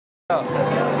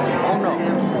Uno,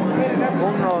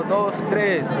 uno, dos,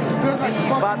 tres. Sí,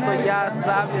 vato, ya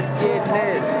sabes quién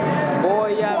es.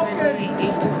 Voy a venir y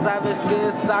tú sabes que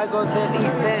es algo del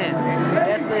East End.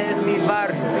 Ese es mi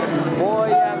barrio.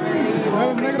 Voy a venir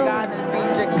a brincar el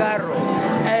pinche carro.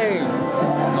 Ey,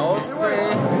 no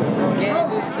sé qué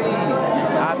decir.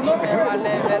 A mí me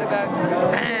vale verga.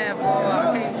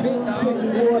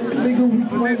 Nigga, we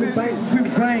swing the bank, we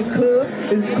bang cuz.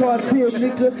 It's cartel,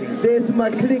 nigga. That's my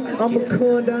clique. I'm a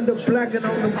con down the block, and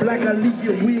on the block I leave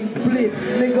your wings split.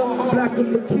 Nigga, I'm black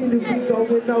and McKinney, we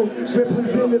going out.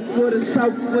 Representing for the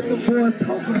South, what the boys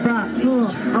talking about.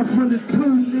 I'm from the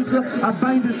two, nigga. I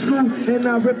bang the screw, and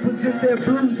I represent that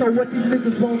blue. So what these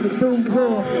niggas want to do,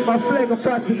 my flag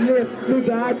about to left,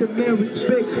 nigga, I demand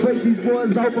respect. Break these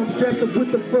boys off, I'm strapped up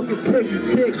with the fucking Texas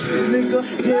Tech. Nigga,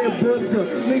 yeah, buster.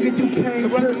 Nigga, you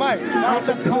can't touch me.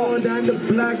 I'm going down the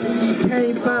block and you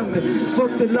can't find me.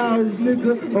 Fuck the laws,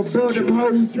 nigga, above them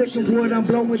hoes. Second word, I'm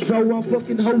blowing dough. I'm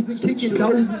fucking hoes and kicking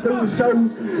doors and doing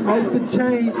shows. Off the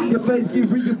chain, your face get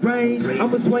rearranged.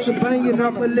 I'ma swing a bang and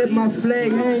I'ma let my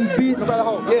flag hang, bitch.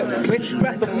 Yeah, bitch,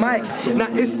 grab the mic. Now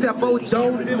it's that old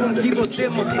Joe, they don't give a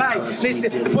damn a bite.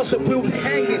 Listen, put the wheel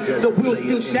hanging, the wheel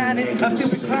still shining, I'm still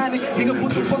reclining. Nigga,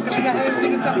 what the fuck, nigga, I ain't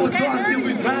niggas stop on draw, I'm still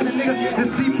reclining, nigga. The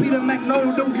CP, the Mac,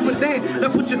 no, don't give a damn. Now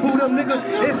put your hood up, nigga.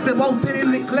 It's the mountain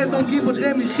in the class, don't give a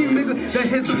damn shit, nigga. That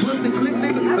hits the bust and click,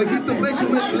 nigga. Against the base, you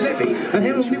let you let it. And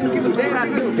him and me will give a damn, I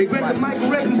do. They grab the mic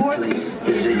and record, boy.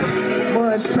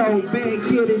 One toe, bang,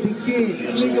 get it again.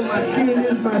 Nigga, my skin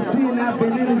is my sin. I've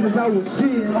been in it since I was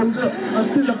 10. Hold up, I'm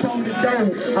still up on the dome.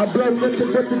 I blow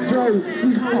nothing but the Joe.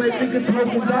 These highway niggas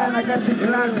talking down, I got the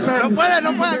Glock. No puede,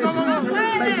 no puede, go, go, go.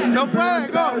 No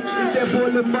puede, go. It's that boy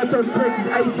Lil Macho Texas,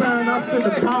 A-Sign, I'm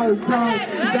finna power,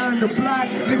 down the block,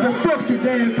 nigga, fuck the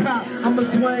damn cop. I'ma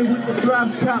swing with the drop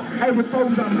top. Hey, before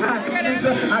I'm hot,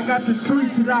 nigga, I got the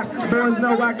streets locked. Boys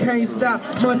know I can't stop.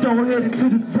 Macho headed to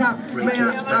the top. Man,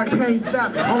 I can't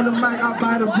stop. On the mic, I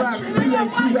buy the rock.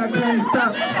 PAT, I can't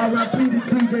stop. R.I.P. to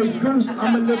DJ Screw.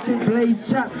 I'ma let it blaze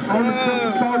chop. On the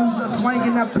fucking foes, I'm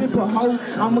swinging, I pimp a hoe.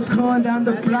 I'ma con down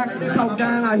the block, talk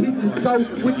down, I hit your scope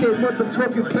with that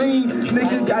motherfucking thing.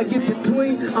 Niggas, I get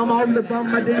between. I'm all about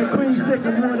my damn queen.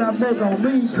 Second one, I mug on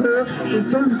me, cuz. The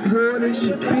juice, boy, and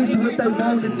these bitches, what they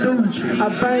want to do. I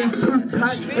bang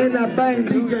Tupac and I bang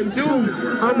DJ Screw.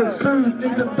 I'm a fool,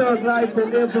 nigga, thug life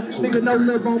forever. Nigga, no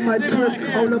love on my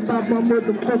chest. All about my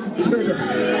motherfucking cheddar.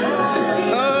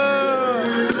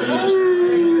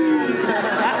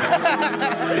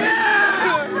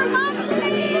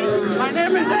 My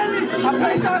name is Eddie. I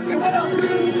play soccer. What else?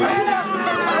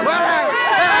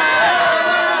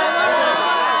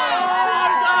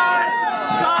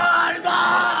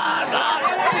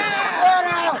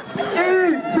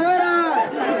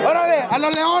 A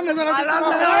los leones, a los leones, a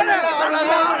los leones, a los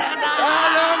leones.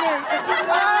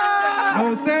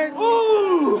 José.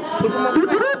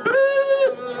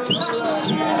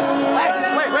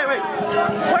 Wait.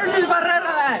 Where's Miss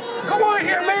Barrera at? Come over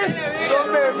here, miss.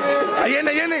 Ahí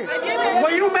viene.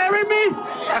 Will you marry me?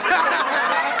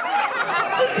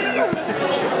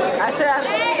 I said.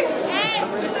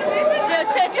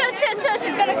 Chill.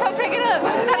 She's gonna come pick it up.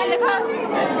 She's coming in the car.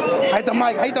 Hide the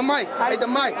mic. Hide the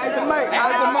mic.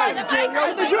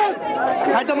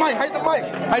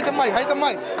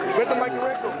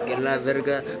 Que la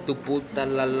verga, tu puta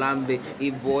la lambe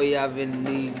y voy a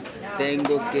venir.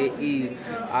 Tengo que ir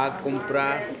a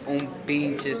comprar un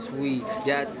pinche sweet.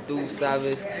 Ya tú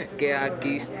sabes que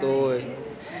aquí estoy.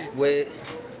 With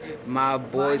my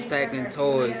boys packing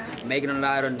toys, making a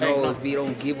lot of noise. We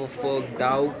don't give a fuck,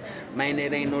 dog. Man,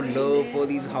 it ain't no love for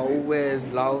these whole ass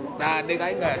lost. Nah, nigga,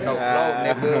 I ain't got no flow,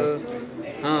 nigga.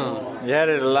 You had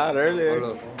it a lot earlier.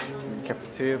 Hold up.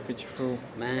 Cafeteria, picture food.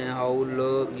 Man, hold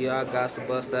up, yeah, I got to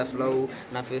bust that flow.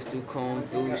 Now fist to come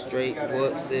through straight,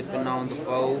 what, sipping on the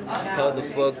fold. Hell the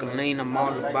fucking lean, I'm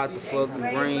all about the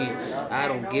fucking green. I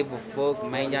don't give a fuck,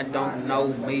 man, y'all don't know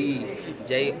me.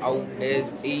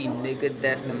 J-O-S-E, nigga,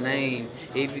 that's the name.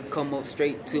 If you come up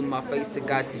straight to my face, I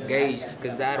got the gauge.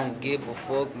 Cause I don't give a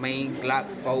fuck, man, Glock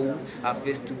 4. I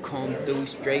fist to come through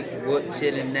straight, what,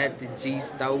 chillin' at the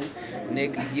G-stove.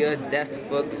 Nigga, yeah, that's the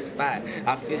fucking spot.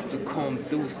 I fist to come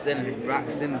through selling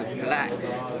rocks in the block.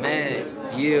 Man,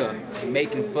 yeah,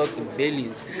 making fucking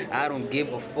billions. I don't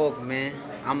give a fuck, man.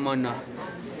 I'm on a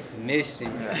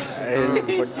mission.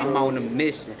 I'm on a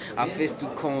mission. I fist to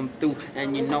come through,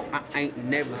 and you know I ain't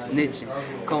never snitching.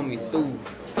 Coming through.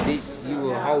 Bitch,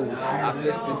 you a hoe. I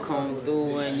fist to come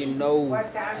through and you know,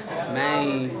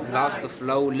 man, lost the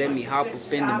flow. Let me hop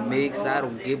up in the mix. I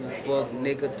don't give a fuck,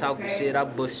 nigga. Talking shit, I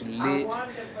bust your lips.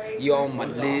 You on my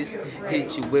list,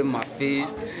 hit you with my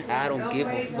fist. I don't give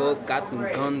a fuck, got them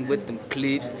gun with them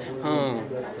clips,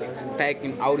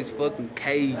 packing all these fucking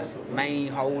K's. Man,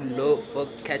 hold up, fuck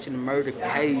catching the murder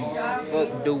case.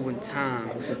 Fuck doing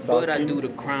time, but I do the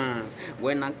crime.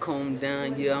 When I come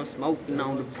down, yeah, I'm smoking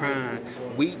on the prime.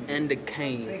 Wheat and the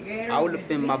cane, all up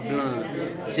in my blunt.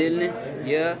 Chillin',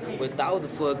 yeah, with all the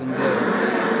fucking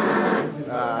blood.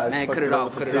 Man, cut it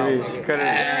off, cut it off. Cut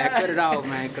it off,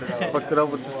 man, cut it off. Fucked it up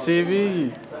with the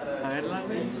TV.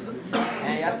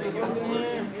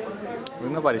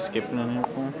 There's nobody skipping in here,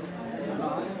 fool.